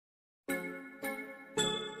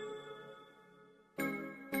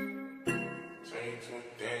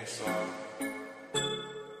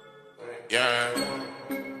Yeah.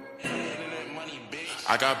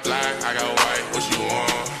 I got black, I got white, what you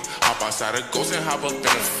want? Hop outside a ghost and hop up in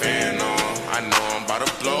a fan on. I know I'm about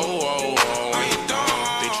to blow, oh, oh, I ain't dumb.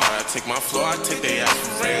 They try to take my floor, I take their ass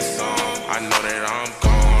for ransom. I know that I'm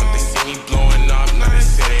gone. They see me blowing up, now they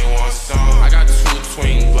say they want some. I got two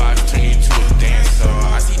twin blocks, turn you to a dancer.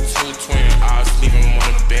 I see two twin eyes, leaving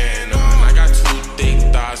one band on. I got two thick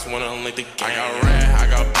thighs, wanna link the game. I got red, I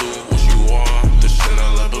got blue, what you want? The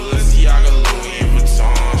Chanel, Balenciaga, Louis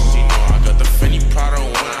Vuitton. She know I got the Fendi Prada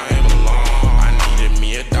when I ain't belong. I needed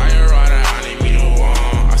me a diorama, I need me the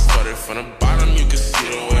one. I started from the bottom, you can see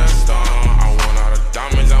the way I start. I want all the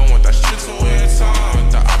diamonds, I want that shit to wear time.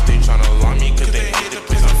 The op, they tryna lie me cause they hate the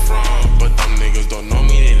place I'm from. But them niggas don't know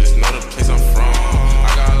me, they just know the place I'm from.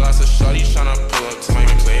 I got lots of shorties tryna pull up to my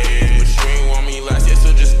place, but you ain't want me last year,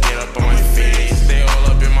 so just get up on my face. They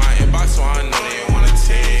all up in my inbox, so I know they wanna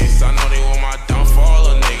taste. I know they want my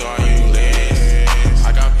downfall, a nigga, are you lazy?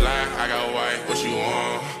 I got black, I got white, what you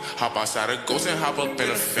want? Hop outside a ghost and hop up in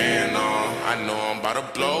a fan on. I know I'm about to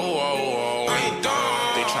blow, oh, oh, I ain't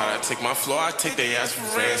dumb. They try to take my floor, I take their ass for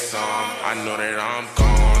ransom. I know that I'm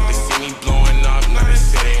gone. They see me blowing up, now they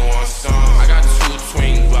say they want some. I got two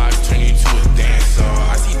twin blocks, turn you to a dancer.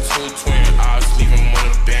 I see two twin eyes, leaving one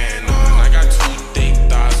a band on. I got two thick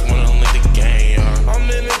thighs, wanna link the game, yeah. I'm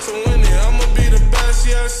in it to win it, I'ma be the best,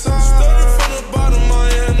 yes sir. Started from the bottom, I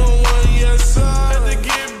had no one, yes sir. Had to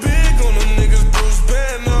get big on them niggas, Bruce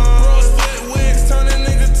Banner. Bro, split wigs, turn a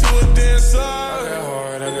nigga to a dancer. I got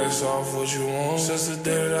hard, I got soft, what you want? Since the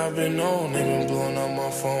day that I've been on, they been blowing up my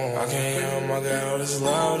phone. I can't hear them, I got all this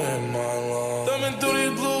loud in my lungs. Thumbing through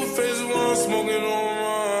these blue faces while I'm smoking on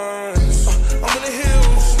runs. I'm in the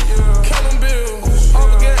hills, counting bills. All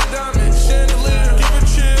got diamonds, chandelier, give a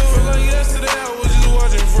chill. Feel like yesterday I was just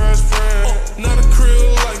watching Fresh Prince. Not a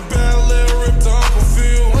krill, like ballet, ripped to Uncle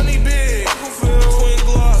Phil. Money big, Uncle Phil, twin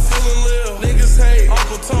Glock, feeling live. Niggas hate,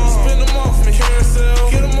 Uncle Tom, spin them off me.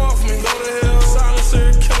 Carousel, get them off me. Go to hell,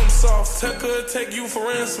 silencer, kill them soft. Tech could take you for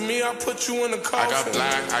ransom, me, I put you in the coffin. I got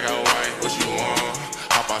black, I got white, what you want?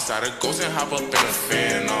 Hop outside a ghost and hop up in a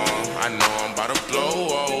fan on. I know I'm about to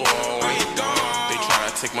blow, oh, oh, I ain't dumb. They try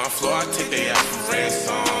to take my floor, I take their ass for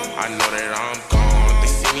ransom. I know that